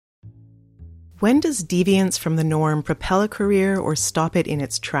When does deviance from the norm propel a career or stop it in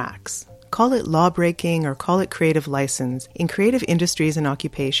its tracks? Call it law-breaking or call it creative license, in creative industries and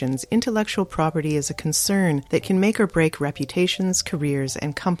occupations, intellectual property is a concern that can make or break reputations, careers,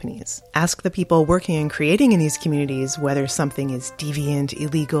 and companies. Ask the people working and creating in these communities whether something is deviant,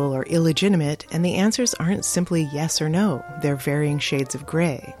 illegal, or illegitimate, and the answers aren't simply yes or no. They're varying shades of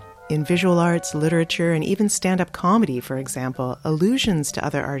gray. In visual arts, literature, and even stand-up comedy, for example, allusions to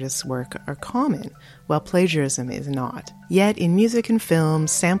other artists' work are common, while plagiarism is not. Yet, in music and film,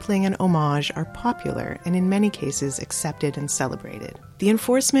 sampling and homage are popular and in many cases accepted and celebrated. The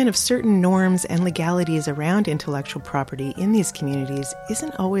enforcement of certain norms and legalities around intellectual property in these communities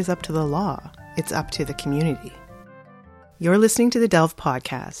isn't always up to the law. It's up to the community. You're listening to the Delve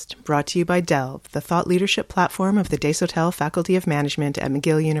podcast, brought to you by Delve, the thought leadership platform of the Desautels Faculty of Management at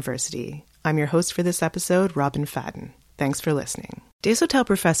McGill University. I'm your host for this episode, Robin Fadden. Thanks for listening. Desautels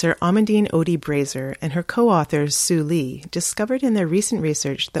professor Amandine Audy-Brazer and her co-author Sue Lee discovered in their recent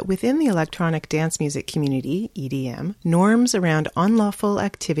research that within the electronic dance music community, EDM, norms around unlawful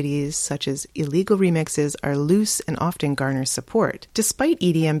activities such as illegal remixes are loose and often garner support, despite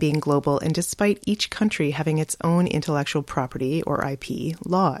EDM being global and despite each country having its own intellectual property, or IP,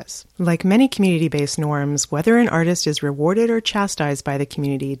 laws. Like many community-based norms, whether an artist is rewarded or chastised by the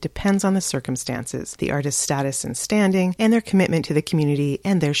community depends on the circumstances, the artist's status and standing, and their commitment to the community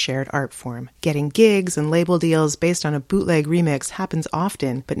and their shared art form. Getting gigs and label deals based on a bootleg remix happens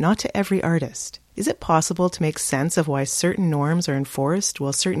often, but not to every artist. Is it possible to make sense of why certain norms are enforced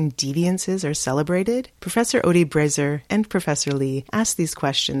while certain deviances are celebrated? Professor Audy-Brazer and Professor Lee asked these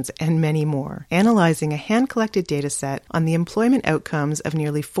questions and many more, analyzing a hand-collected dataset on the employment outcomes of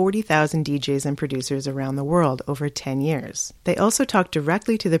nearly 40,000 DJs and producers around the world over 10 years. They also talked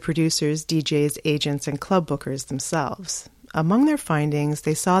directly to the producers, DJs, agents, and club bookers themselves. Among their findings,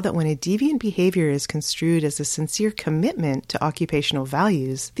 they saw that when a deviant behavior is construed as a sincere commitment to occupational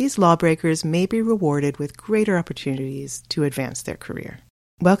values, these lawbreakers may be rewarded with greater opportunities to advance their career.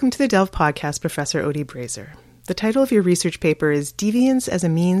 Welcome to the Delve podcast, Professor Audy-Brazer. The title of your research paper is Deviance as a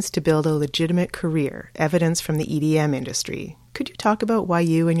Means to Build a Legitimate Career, Evidence from the EDM Industry. Could you talk about why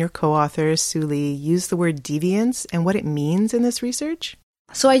you and your co-author, Sue Lee, use the word deviance and what it means in this research?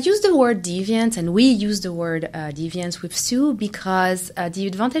 So I use the word deviant, and we use the word deviance with Sue because the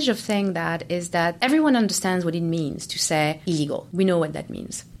advantage of saying that is that everyone understands what it means to say illegal. We know what that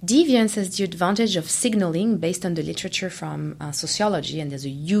means. Deviance has the advantage of signaling based on the literature from sociology, and there's a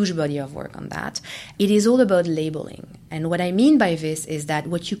huge body of work on that. It is all about labeling. And what I mean by this is that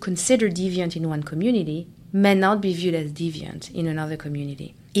what you consider deviant in one community may not be viewed as deviant in another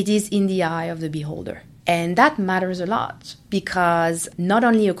community. It is in the eye of the beholder. And that matters a lot because not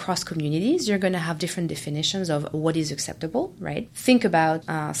only across communities, you're going to have different definitions of what is acceptable, right? Think about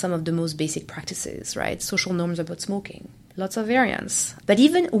some of the most basic practices, right? Social norms about smoking. Lots of variance. But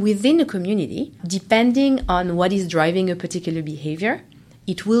even within a community, depending on what is driving a particular behavior,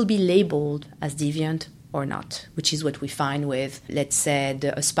 it will be labeled as deviant or not, which is what we find with, let's say,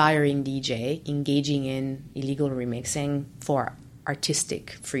 the aspiring DJ engaging in illegal remixing for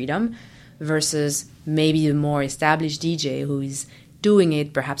artistic freedom versus maybe a more established DJ who is doing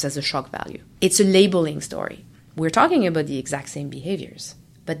it perhaps as a shock value. It's a labeling story. We're talking about the exact same behaviors,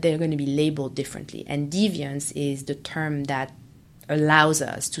 but they're going to be labeled differently. And deviance is the term that allows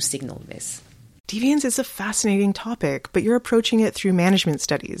us to signal this. Deviance is a fascinating topic, but you're approaching it through management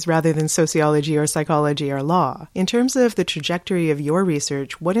studies rather than sociology or psychology or law. In terms of the trajectory of your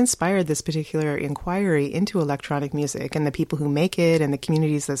research, what inspired this particular inquiry into electronic music and the people who make it and the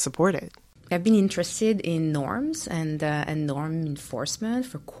communities that support it? I've been interested in norms and norm enforcement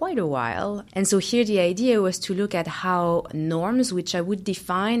for quite a while. And so here the idea was to look at how norms, which I would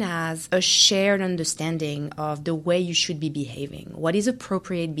define as a shared understanding of the way you should be behaving, what is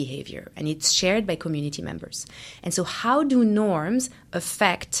appropriate behavior, and it's shared by community members. And so how do norms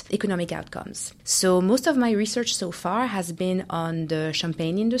affect economic outcomes? So most of my research so far has been on the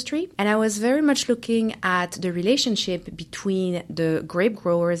champagne industry, and I was very much looking at the relationship between the grape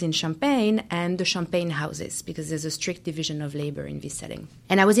growers in Champagne and the champagne houses, because there's a strict division of labor in this setting.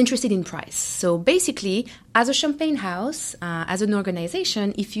 And I was interested in price. So basically, as a champagne house, as an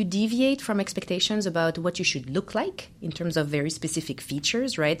organization, if you deviate from expectations about what you should look like in terms of very specific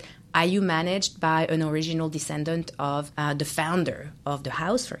features, right? Are you managed by an original descendant of the founder of the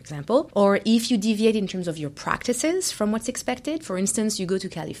house, for example, or if you deviate in terms of your practices from what's expected. For instance, you go to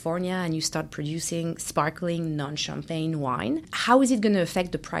California and you start producing sparkling non-champagne wine. How is it going to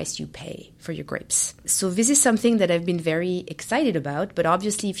affect the price you pay for your grapes? So this is something that I've been very excited about, but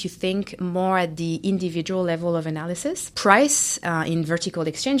obviously if you think more at the individual level of analysis, price in vertical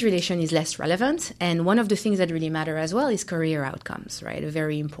exchange relation is less relevant, and one of the things that really matter as well is career outcomes, right? A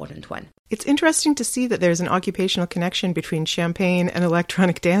very important one. It's interesting to see that there's an occupational connection between champagne and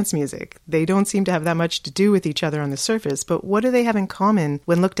electronic dance music. They don't seem to have that much to do with each other on the surface, but what do they have in common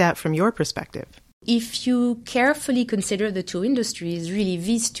when looked at from your perspective? If you carefully consider the two industries, really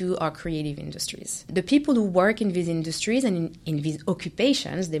these two are creative industries. The people who work in these industries and in these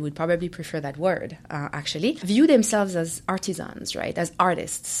occupations, they would probably prefer that word, actually, view themselves as artisans, right, as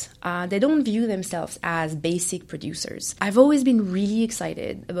artists. They don't view themselves as basic producers. I've always been really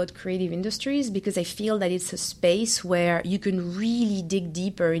excited about creative industries because I feel that it's a space where you can really dig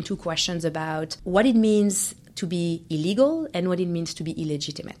deeper into questions about what it means to be illegal and what it means to be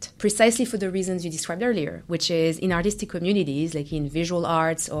illegitimate. Precisely for the reasons you described earlier, which is in artistic communities, like in visual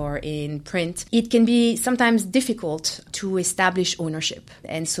arts or in print, it can be sometimes difficult to establish ownership.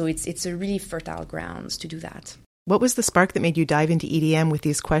 And so it's a really fertile grounds to do that. What was the spark that made you dive into EDM with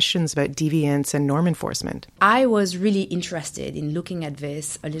these questions about deviance and norm enforcement? I was really interested in looking at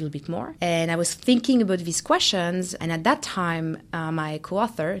this a little bit more. And I was thinking about these questions. And at that time, my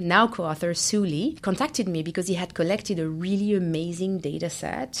now co-author, Sue Lee, contacted me because he had collected a really amazing data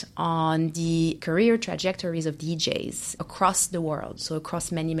set on the career trajectories of DJs across the world, so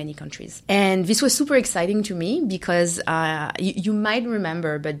across many, many countries. And this was super exciting to me because you might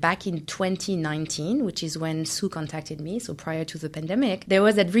remember, but back in 2019, which is when Sue contacted me, so prior to the pandemic, there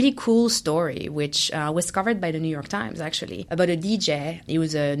was that really cool story, which was covered by the New York Times, actually, about a DJ. He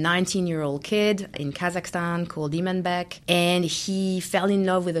was a 19-year-old kid in Kazakhstan called Imanbek, and he fell in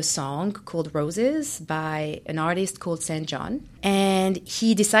love with a song called Roses by an artist called St. John. And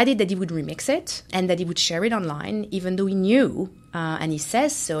he decided that he would remix it and that he would share it online, even though he knew, and he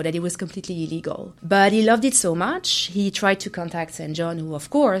says so, that it was completely illegal. But he loved it so much, he tried to contact St. John, who, of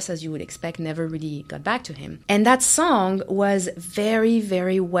course, as you would expect, never really got back to him. And that song was very,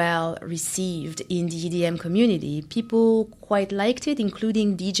 very well received in the EDM community. People quite liked it,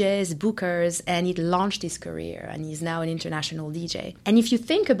 including DJs, bookers, and it launched his career, and he's now an international DJ. And if you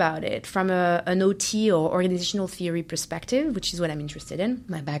think about it from an OT or organizational theory perspective, which is what I'm interested in,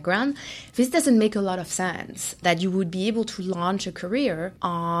 my background, this doesn't make a lot of sense that you would be able to launch a career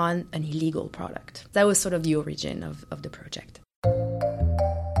on an illegal product. That was sort of the origin of the project.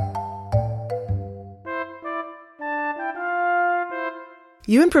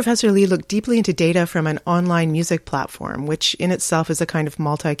 You and Professor Lee looked deeply into data from an online music platform, which in itself is a kind of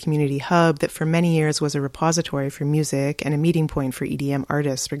multi-community hub that for many years was a repository for music and a meeting point for EDM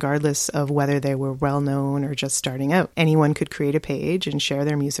artists, regardless of whether they were well-known or just starting out. Anyone could create a page and share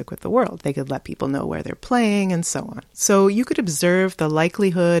their music with the world. They could let people know where they're playing and so on. So you could observe the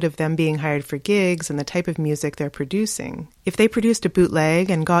likelihood of them being hired for gigs and the type of music they're producing. If they produced a bootleg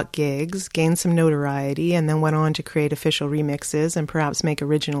and got gigs, gained some notoriety, and then went on to create official remixes and perhaps make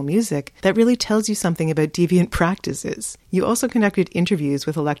original music, that really tells you something about deviant practices. You also conducted interviews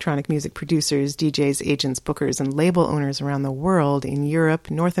with electronic music producers, DJs, agents, bookers, and label owners around the world in Europe,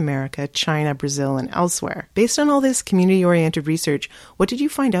 North America, China, Brazil, and elsewhere. Based on all this community-oriented research, what did you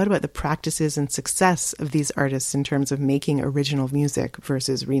find out about the practices and success of these artists in terms of making original music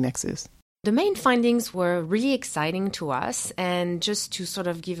versus remixes? The main findings were really exciting to us, and just to sort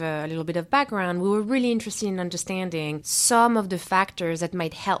of give a little bit of background, we were really interested in understanding some of the factors that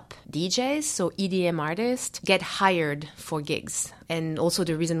might help DJs, so EDM artists, get hired for gigs. And also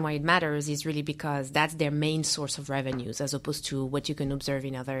the reason why it matters is really because that's their main source of revenues as opposed to what you can observe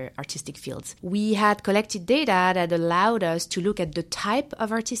in other artistic fields. We had collected data that allowed us to look at the type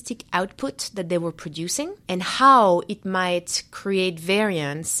of artistic output that they were producing and how it might create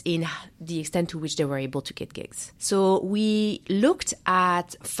variance in the extent to which they were able to get gigs. So we looked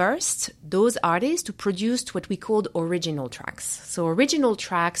at first those artists who produced what we called original tracks. So original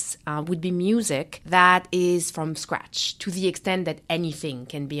tracks would be music that is from scratch, to the extent that anything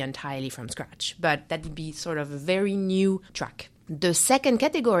can be entirely from scratch, but that would be sort of a very new track. The second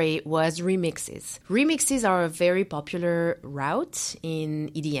category was remixes. Remixes are a very popular route in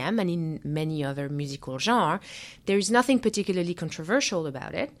EDM and in many other musical genres. There is nothing particularly controversial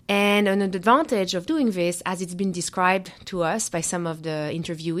about it. And an advantage of doing this, as it's been described to us by some of the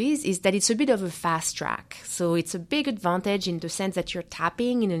interviewees, is that it's a bit of a fast track. So it's a big advantage in the sense that you're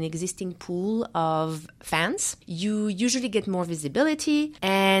tapping in an existing pool of fans. You usually get more visibility,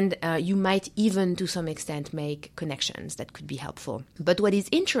 and you might even, to some extent, make connections that could be helpful. helpful. But what is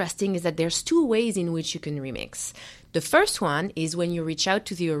interesting is that there's two ways in which you can remix. The first one is when you reach out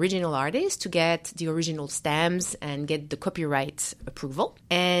to the original artist to get the original stems and get the copyright approval.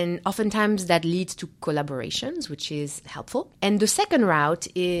 And oftentimes that leads to collaborations, which is helpful. And the second route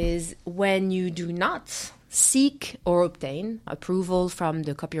is when you do not seek or obtain approval from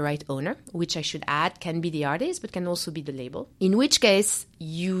the copyright owner, which I should add can be the artist, but can also be the label. In which case,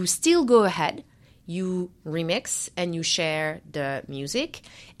 you still go ahead, you remix and you share the music,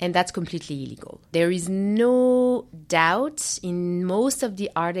 and that's completely illegal. There is no doubt in most of the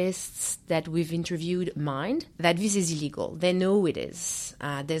artists that we've interviewed mind that this is illegal. They know it is.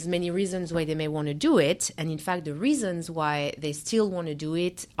 There's many reasons why they may want to do it, and in fact, the reasons why they still want to do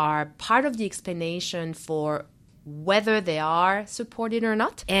it are part of the explanation for whether they are supported or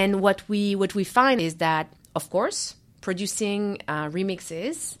not. And what we find is that, of course, producing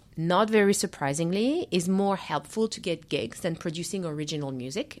remixes, not very surprisingly, is more helpful to get gigs than producing original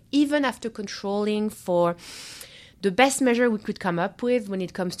music, even after controlling for the best measure we could come up with when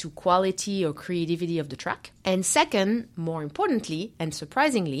it comes to quality or creativity of the track. And second, more importantly and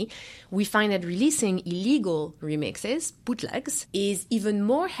surprisingly, we find that releasing illegal remixes, bootlegs, is even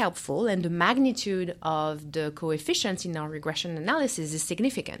more helpful, and the magnitude of the coefficients in our regression analysis is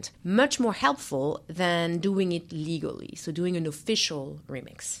significant. Much more helpful than doing it legally, so doing an official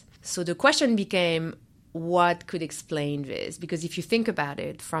remix. So the question became, what could explain this? Because if you think about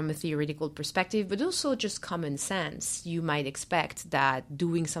it from a theoretical perspective, but also just common sense, you might expect that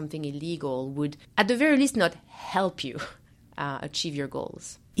doing something illegal would, at the very least, not help you achieve your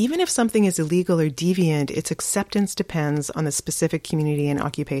goals. Even if something is illegal or deviant, its acceptance depends on the specific community and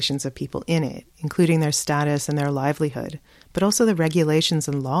occupations of people in it, including their status and their livelihood, but also the regulations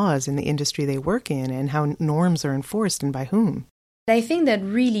and laws in the industry they work in and how norms are enforced and by whom. I think that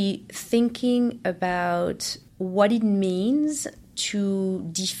really thinking about what it means to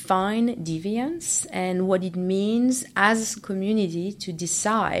define deviance and what it means as a community to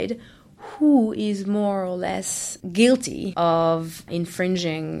decide who is more or less guilty of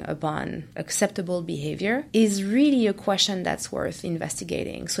infringing upon acceptable behavior is really a question that's worth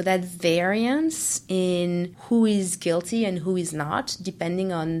investigating. So that variance in who is guilty and who is not,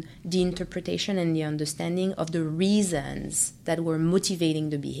 depending on the interpretation and the understanding of the reasons that were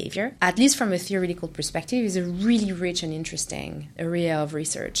motivating the behavior, at least from a theoretical perspective, is a really rich and interesting area of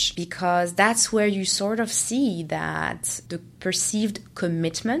research, because that's where you sort of see that the perceived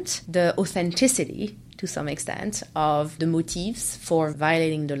commitment, the authenticity to some extent of the motives for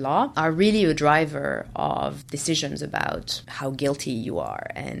violating the law are really a driver of decisions about how guilty you are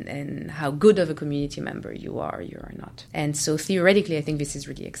and how good of a community member you are not. And so theoretically, I think this is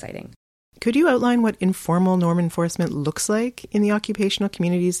really exciting. Could you outline what informal norm enforcement looks like in the occupational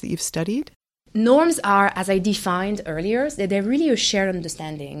communities that you've studied? Norms are, as I defined earlier, they're really a shared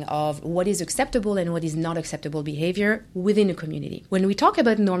understanding of what is acceptable and what is not acceptable behavior within a community. When we talk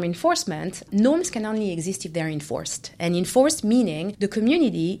about norm enforcement, norms can only exist if they're enforced. And enforced meaning the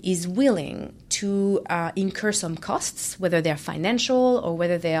community is willing to incur some costs, whether they're financial or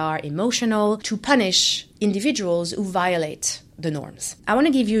whether they are emotional, to punish individuals who violate the norms. I want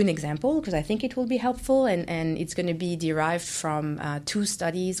to give you an example because I think it will be helpful, and it's going to be derived from three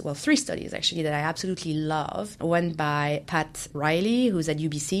studies actually that I absolutely love. One by Pat Riley, who's at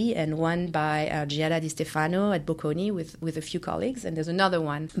UBC, and one by Giada Di Stefano at Bocconi with a few colleagues, and there's another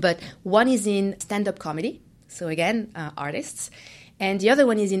one. But one is in stand-up comedy, so again, artists, and the other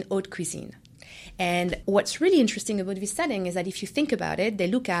one is in haute cuisine. And what's really interesting about this setting is that if you think about it, they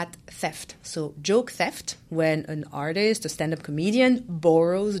look at theft. So joke theft, when an artist, a stand-up comedian,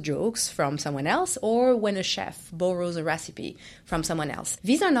 borrows jokes from someone else, or when a chef borrows a recipe from someone else.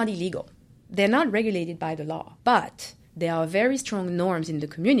 These are not illegal. They're not regulated by the law, but there are very strong norms in the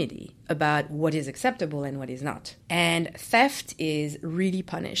community about what is acceptable and what is not. And theft is really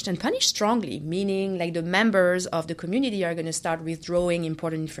punished, and punished strongly, meaning like the members of the community are going to start withdrawing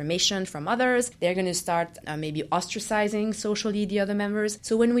important information from others. They're going to start maybe ostracizing socially the other members.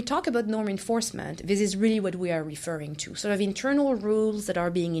 So when we talk about norm enforcement, this is really what we are referring to, sort of internal rules that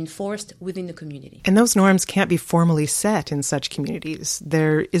are being enforced within the community. And those norms can't be formally set in such communities.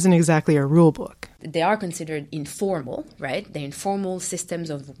 There isn't exactly a rule book. They are considered informal, right? They're informal systems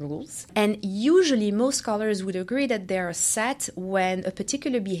of rules. And usually most scholars would agree that they are set when a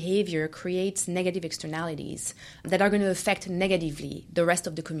particular behavior creates negative externalities that are going to affect negatively the rest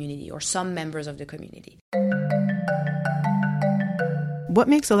of the community or some members of the community. What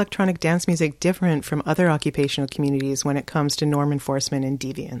makes electronic dance music different from other occupational communities when it comes to norm enforcement and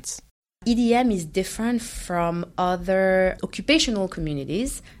deviance? EDM is different from other occupational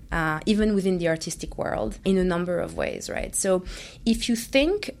communities, even within the artistic world, in a number of ways, right? So if you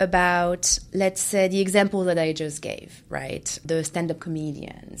think about, let's say, the example that I just gave, right? The stand-up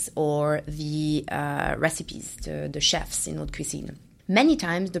comedians or the recipes, the chefs in haute cuisine. Many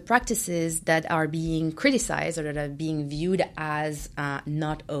times the practices that are being criticized or that are being viewed as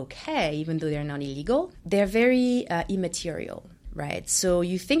not okay, even though they're not illegal, they're very immaterial. Right. So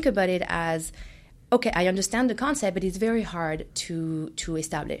you think about it as, okay, I understand the concept, but it's very hard to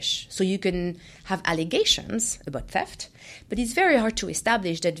establish. So you can have allegations about theft, but it's very hard to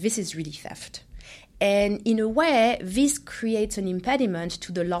establish that this is really theft. And in a way, this creates an impediment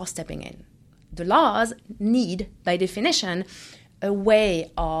to the law stepping in. The laws need, by definition, a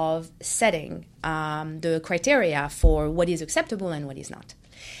way of setting the criteria for what is acceptable and what is not.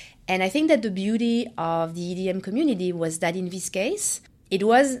 And I think that the beauty of the EDM community was that in this case, it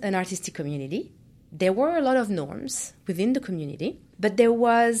was an artistic community. There were a lot of norms within the community, but there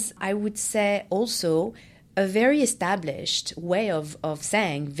was, I would say, also a very established way of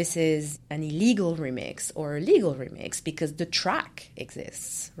saying this is an illegal remix or a legal remix because the track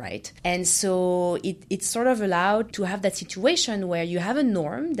exists, right? And so it's sort of allowed to have that situation where you have a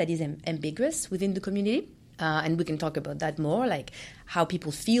norm that is ambiguous within the community. And we can talk about that more, like how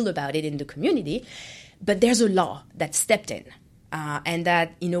people feel about it in the community. But there's a law that stepped in and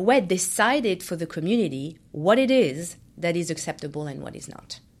that, in a way, decided for the community what it is that is acceptable and what is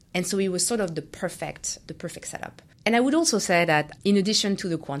not. And so it was sort of the perfect setup. And I would also say that in addition to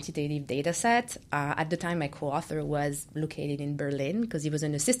the quantitative data set, at the time my co-author was located in Berlin because he was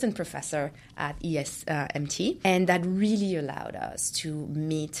an assistant professor at ESMT. And that really allowed us to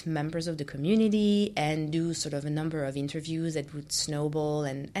meet members of the community and do sort of a number of interviews that would snowball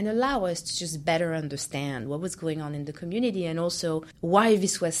and allow us to just better understand what was going on in the community and also why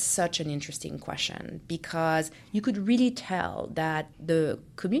this was such an interesting question. Because you could really tell that the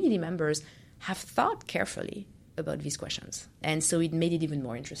community members have thought carefully about these questions. And so it made it even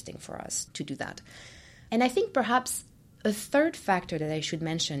more interesting for us to do that. And I think perhaps a third factor that I should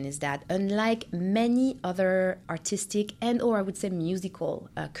mention is that unlike many other artistic and or I would say musical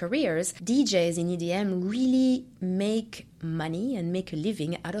careers, DJs in EDM really make money and make a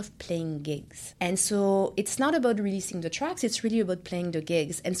living out of playing gigs. And so it's not about releasing the tracks, it's really about playing the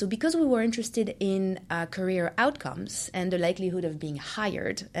gigs. And so because we were interested in career outcomes and the likelihood of being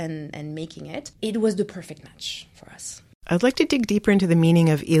hired and making it, it was the perfect match for us. I'd like to dig deeper into the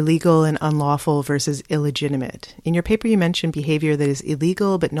meaning of illegal and unlawful versus illegitimate. In your paper, you mentioned behavior that is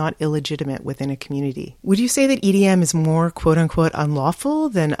illegal but not illegitimate within a community. Would you say that EDM is more quote-unquote unlawful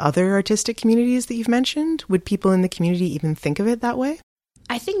than other artistic communities that you've mentioned? Would people in the community even think of it that way?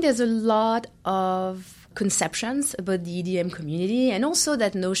 I think there's a lot of conceptions about the EDM community and also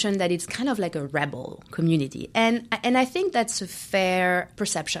that notion that it's kind of like a rebel community. And I think that's a fair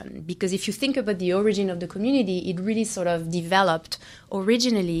perception because if you think about the origin of the community, it really sort of developed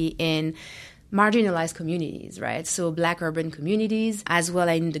originally in marginalized communities, right? So Black urban communities as well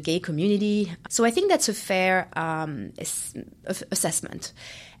as in the gay community. So I think that's a fair assessment.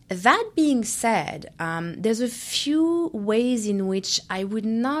 That being said, there's a few ways in which I would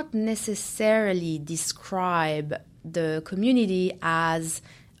not necessarily describe the community as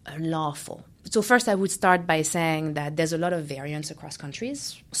unlawful. So first, I would start by saying that there's a lot of variance across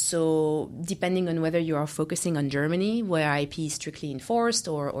countries. So depending on whether you are focusing on Germany, where IP is strictly enforced,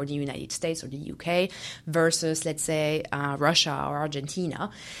 or the United States or the UK, versus, let's say, Russia or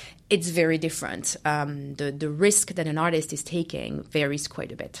Argentina, it's very different. The risk that an artist is taking varies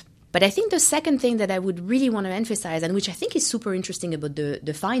quite a bit. But I think the second thing that I would really want to emphasize, and which I think is super interesting about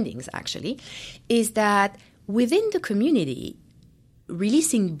the findings actually, is that within the community,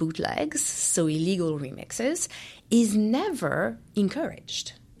 releasing bootlegs, so illegal remixes, is never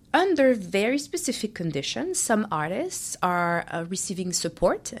encouraged. Under very specific conditions, some artists are receiving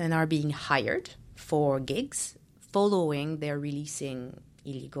support and are being hired for gigs following their releasing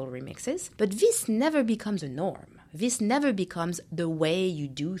illegal remixes. But this never becomes a norm. This never becomes the way you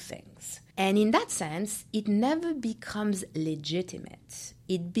do things. And in that sense, it never becomes legitimate.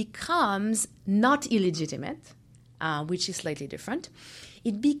 It becomes not illegitimate, which is slightly different.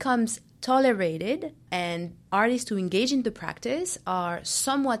 It becomes tolerated, and artists who engage in the practice are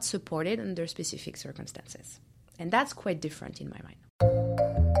somewhat supported under specific circumstances. And that's quite different in my mind.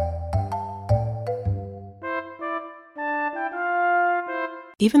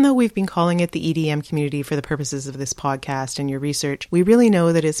 Even though we've been calling it the EDM community for the purposes of this podcast and your research, we really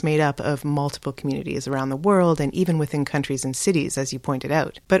know that it's made up of multiple communities around the world and even within countries and cities, as you pointed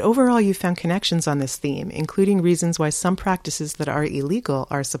out. But overall, you found connections on this theme, including reasons why some practices that are illegal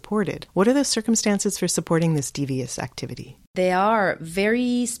are supported. What are the circumstances for supporting this devious activity? There are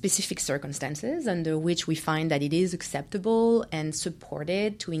very specific circumstances under which we find that it is acceptable and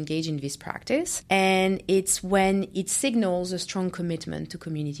supported to engage in this practice. And it's when it signals a strong commitment to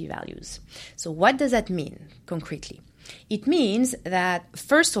community values. So what does that mean concretely? It means that,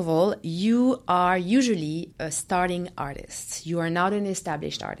 first of all, you are usually a starting artist. You are not an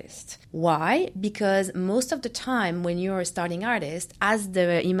established artist. Why? Because most of the time when you're a starting artist, as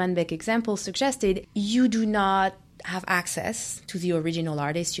the Iman Beck example suggested, you do not have access to the original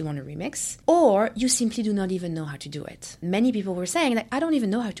artist you want to remix, or you simply do not even know how to do it. Many people were saying that I don't even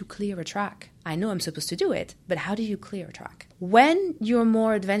know how to clear a track. I know I'm supposed to do it, but how do you clear a track? When you're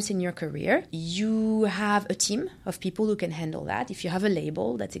more advanced in your career, you have a team of people who can handle that. If you have a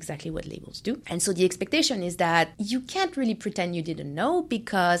label, that's exactly what labels do. And so the expectation is that you can't really pretend you didn't know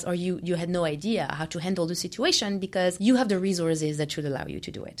because, or you had no idea how to handle the situation because you have the resources that should allow you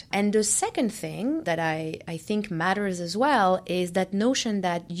to do it. And the second thing that I think matters as well is that notion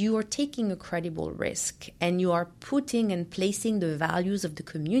that you are taking a credible risk and you are putting and placing the values of the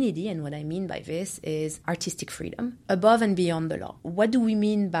community, and what I mean by this is artistic freedom, above and beyond the law. What do we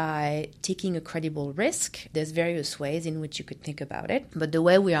mean by taking a credible risk? There's various ways in which you could think about it, but the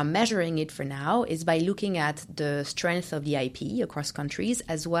way we are measuring it for now is by looking at the strength of the IP across countries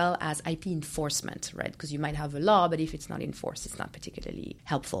as well as IP enforcement, right? Because you might have a law, but if it's not enforced, it's not particularly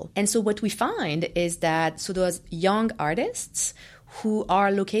helpful. And so what we find is that those young artists who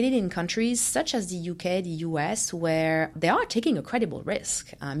are located in countries such as the UK, the US, where they are taking a credible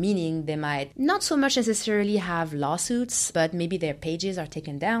risk, meaning they might not so much necessarily have lawsuits, but maybe their pages are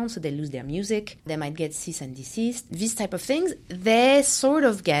taken down, so they lose their music. They might get cease and desist. These type of things, they sort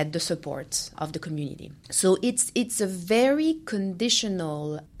of get the support of the community. So it's a very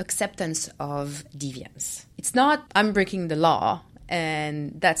conditional acceptance of deviance. It's not, I'm breaking the law,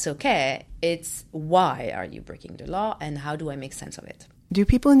 and that's okay. It's why are you breaking the law and how do I make sense of it? Do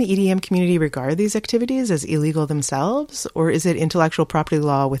people in the EDM community regard these activities as illegal themselves, or is it intellectual property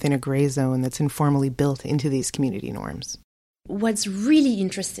law within a gray zone that's informally built into these community norms? What's really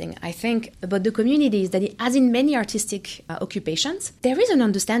interesting, I think, about the community is that, as in many artistic occupations, there is an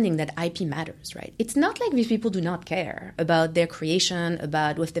understanding that IP matters, right? It's not like these people do not care about their creation,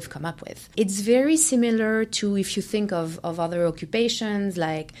 about what they've come up with. It's very similar to if you think of other occupations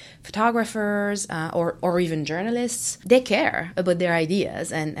like photographers or even journalists. They care about their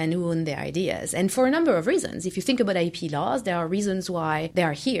ideas and who own their ideas. And for a number of reasons. If you think about IP laws, there are reasons why they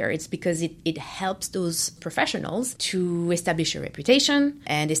are here. It's because it helps those professionals to establish a reputation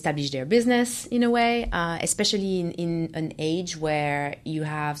and establish their business in a way, especially in an age where you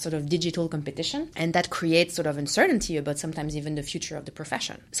have sort of digital competition, and that creates sort of uncertainty about sometimes even the future of the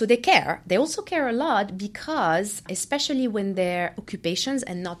profession. So they care. They also care a lot because, especially when they're occupations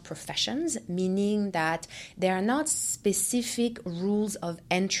and not professions, meaning that there are not specific rules of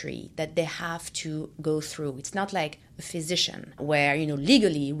entry that they have to go through. It's not like a physician where,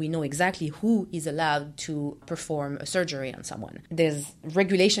 legally we know exactly who is allowed to perform a surgery on someone. There's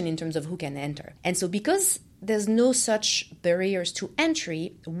regulation in terms of who can enter. And so because there's no such barriers to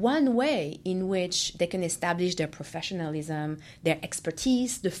entry, one way in which they can establish their professionalism, their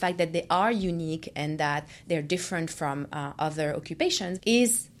expertise, the fact that they are unique and that they're different from other occupations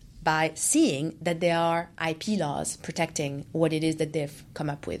is by seeing that there are IP laws protecting what it is that they've come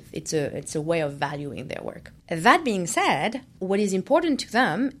up with. It's a way of valuing their work. That being said, what is important to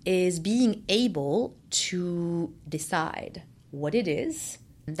them is being able to decide what it is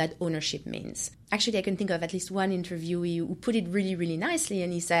that ownership means. Actually, I can think of at least one interviewee who put it really, really nicely,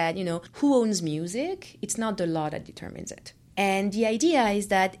 and he said, who owns music? It's not the law that determines it. And the idea is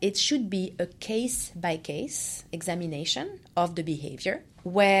that it should be a case-by-case examination of the behavior,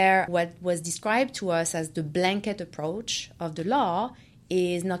 where what was described to us as the blanket approach of the law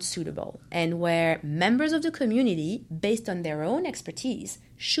is not suitable, and where members of the community, based on their own expertise,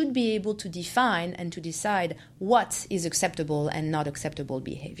 should be able to define and to decide what is acceptable and not acceptable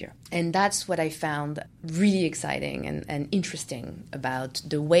behavior. And that's what I found really exciting and interesting about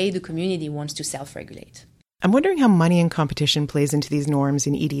the way the community wants to self-regulate. I'm wondering how money and competition plays into these norms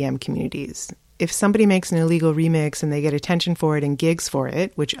in EDM communities. If somebody makes an illegal remix and they get attention for it and gigs for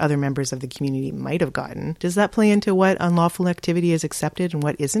it, which other members of the community might have gotten, does that play into what unlawful activity is accepted and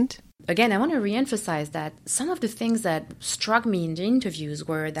what isn't? Again, I want to reemphasize that some of the things that struck me in the interviews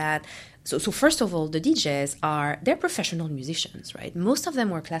were that So first of all, the DJs they're professional musicians, right? Most of them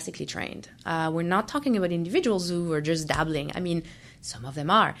were classically trained. We're not talking about individuals who are just dabbling. I mean, some of them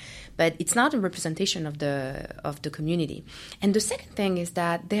are, but it's not a representation of the community. And the second thing is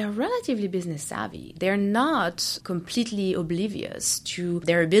that they're relatively business savvy. They're not completely oblivious to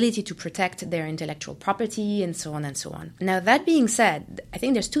their ability to protect their intellectual property and so on and so on. Now, that being said, I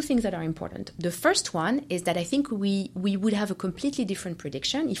think there's two things that are important. The first one is that I think we would have a completely different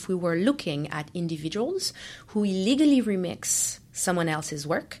prediction if we were looking at individuals who illegally remix someone else's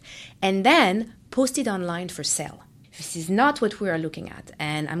work and then post it online for sale. This is not what we are looking at.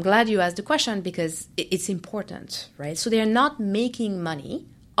 And I'm glad you asked the question because it's important, right? So they're not making money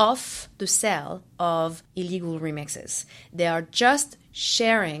off the sale of illegal remixes. They are just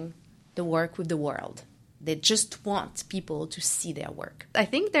sharing the work with the world. They just want people to see their work. I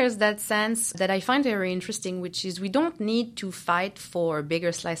think there's that sense that I find very interesting, which is we don't need to fight for a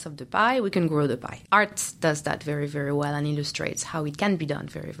bigger slice of the pie. We can grow the pie. Art does that very, very well and illustrates how it can be done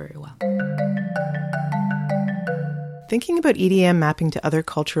very, very well. Thinking about EDM mapping to other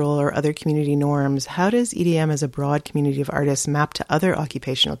cultural or other community norms, how does EDM as a broad community of artists map to other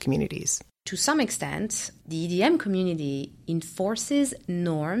occupational communities? To some extent, the EDM community enforces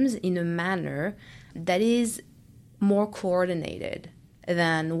norms in a manner that is more coordinated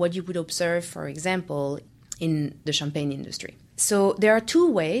than what you would observe, for example, in the champagne industry. So there are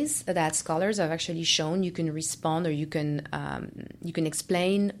two ways that scholars have actually shown you can respond or you can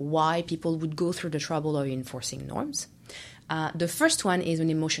explain why people would go through the trouble of enforcing norms. The first one is an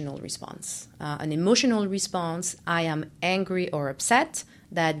emotional response. An emotional response, I am angry or upset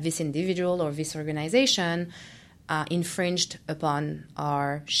that this individual or this organization infringed upon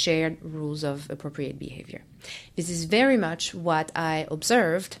our shared rules of appropriate behavior. This is very much what I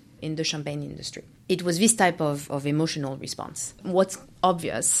observed in the champagne industry. It was this type of emotional response. What's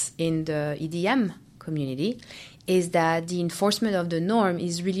obvious in the EDM community is that the enforcement of the norm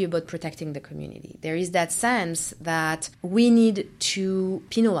is really about protecting the community. There is that sense that we need to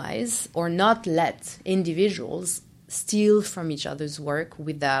penalize or not let individuals steal from each other's work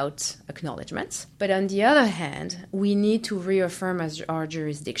without acknowledgement. But on the other hand, we need to reaffirm our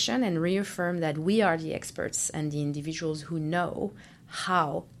jurisdiction and reaffirm that we are the experts and the individuals who know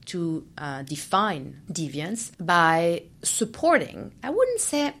how to define deviance by supporting, I wouldn't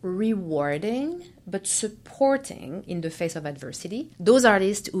say rewarding, but supporting in the face of adversity those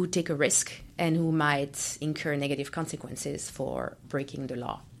artists who take a risk and who might incur negative consequences for breaking the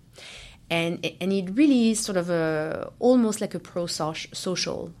law. And it really is sort of almost like a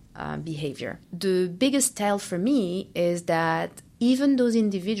pro-social behavior. The biggest tell for me is that even those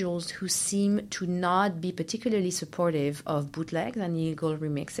individuals who seem to not be particularly supportive of bootlegs and illegal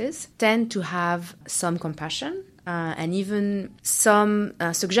remixes tend to have some compassion and even some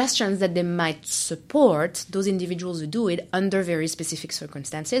suggestions that they might support those individuals who do it under very specific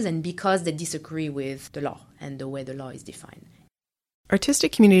circumstances and because they disagree with the law and the way the law is defined.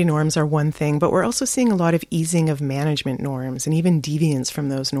 Artistic community norms are one thing, but we're also seeing a lot of easing of management norms and even deviance from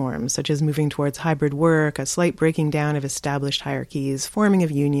those norms, such as moving towards hybrid work, a slight breaking down of established hierarchies, forming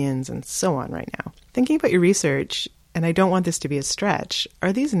of unions, and so on right now. Thinking about your research, and I don't want this to be a stretch,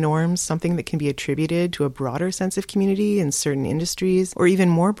 are these norms something that can be attributed to a broader sense of community in certain industries, or even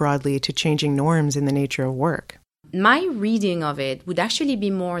more broadly to changing norms in the nature of work? My reading of it would actually be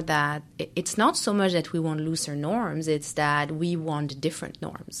more that it's not so much that we want looser norms, it's that we want different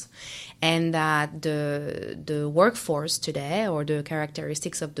norms. And that the workforce today, or the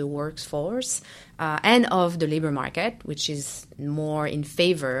characteristics of the workforce and of the labor market, which is more in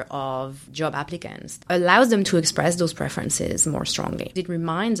favor of job applicants, allows them to express those preferences more strongly. It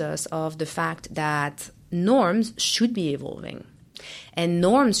reminds us of the fact that norms should be evolving. And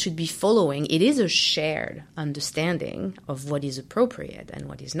norms should be following. It is a shared understanding of what is appropriate and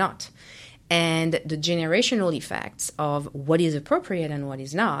what is not. And the generational effects of what is appropriate and what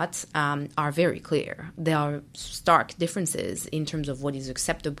is not are very clear. There are stark differences in terms of what is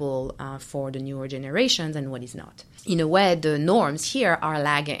acceptable for the newer generations and what is not. In a way, the norms here are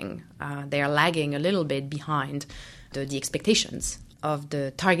lagging. They are lagging a little bit behind the expectations of the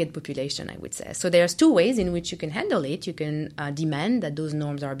target population, I would say. So there's two ways in which you can handle it. You can demand that those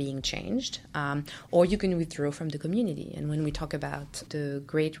norms are being changed, or you can withdraw from the community. And when we talk about the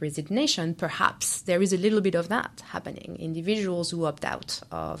Great Resignation, perhaps there is a little bit of that happening. Individuals who opt out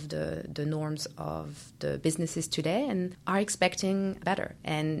of the norms of the businesses today and are expecting better.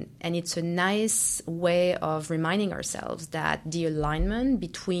 And it's a nice way of reminding ourselves that the alignment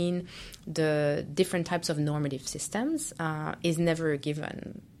between the different types of normative systems is never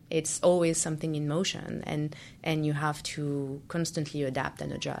given. It's always something in motion, and you have to constantly adapt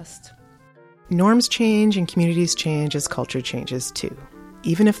and adjust. Norms change and communities change as culture changes too,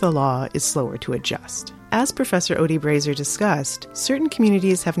 even if the law is slower to adjust. As Professor Odie Brazer discussed, certain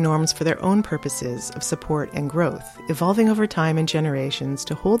communities have norms for their own purposes of support and growth, evolving over time and generations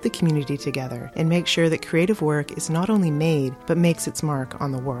to hold the community together and make sure that creative work is not only made, but makes its mark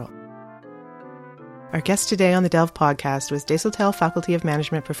on the world. Our guest today on the Delve podcast was Desautels Faculty of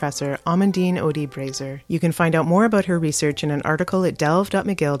Management Professor Amandine Odie Brazer. You can find out more about her research in an article at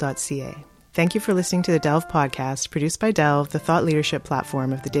delve.mcgill.ca. Thank you for listening to the Delve podcast, produced by Delve, the thought leadership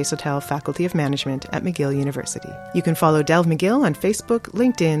platform of the Desautels Faculty of Management at McGill University. You can follow Delve McGill on Facebook,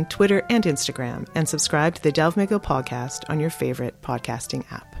 LinkedIn, Twitter, and Instagram, and subscribe to the Delve McGill podcast on your favorite podcasting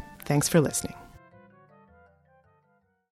app. Thanks for listening.